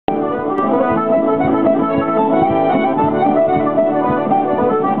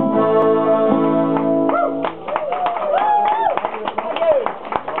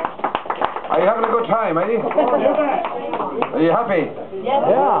time, are you? Are you happy? Yes.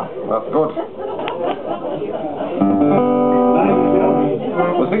 Yeah. That's good.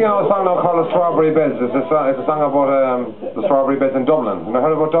 We're singing a song now called Strawberry Beds. It's a song about the strawberry beds in Dublin. You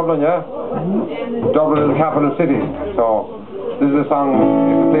heard about Dublin, yeah? Dublin is the capital city. So this is a song,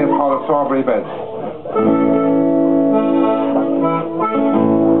 it's a place called Strawberry Beds.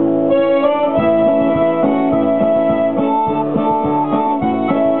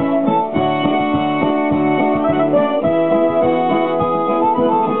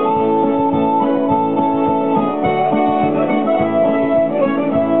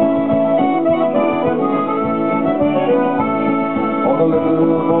 The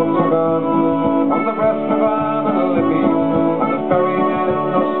little boats are gone on the breast of Anne and a Lippy, and the ferrymen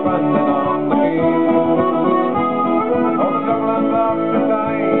are stranded on the quay. Oh, the Dublin docks are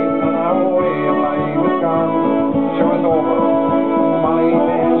died, and our way of life is gone. Show us over, Molly,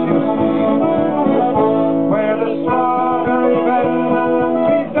 can't you see? Where the strawberry beds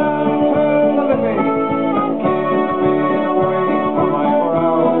sweep down to the Lippy, and kiss me away from my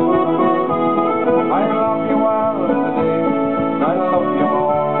brow. I love you all today. I love you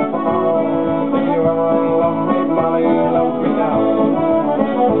more tomorrow. If you ever love me, Molly, love me now.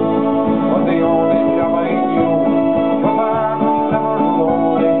 Was the only job I knew was hard and never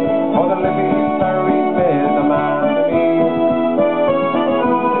lonely. Oh, the living ferry bed, the man to me.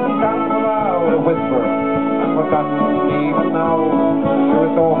 It's down without a whisper, and forgotten even now. Sure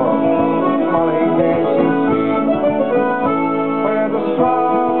it's over, Molly, can't you see? Where the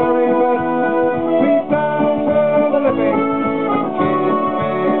strawberry bed sweep down to the living.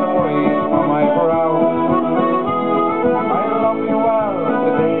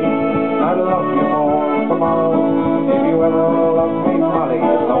 If you ever love me, Molly,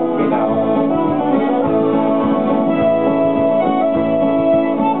 love me now.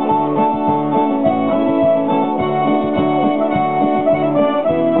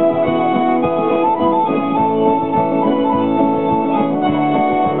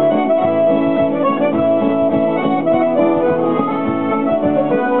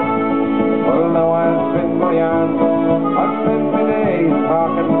 Well, now I'll spend my yarn, I'll spend my days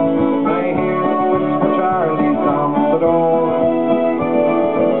talking. I hear the whisper Charlie's down the door.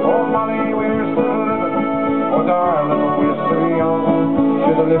 Oh, Molly, we're still living. Oh, darling, we're still young.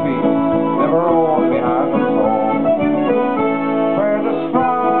 Should the Lippy never own me heart and soul. Where the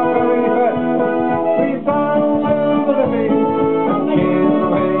strawberry bed sweeps down to the Lippy, and kiss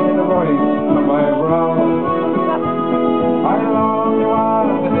away the voice of my brow. I love you all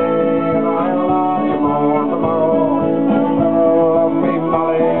today, and I love you more tomorrow. Love me,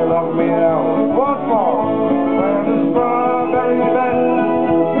 Molly, love me now. What more? Where the strawberry bed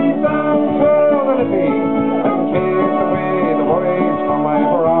sweeps down to the Lippy, and kiss away the worries from my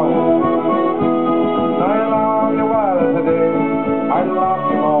brow. I love you all today, I love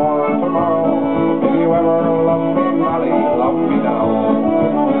you more tomorrow. If you ever love me, Molly, love me now.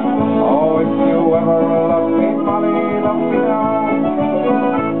 Oh, if you ever love me, Molly, love me now.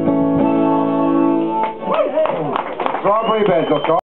 Strawberry beds,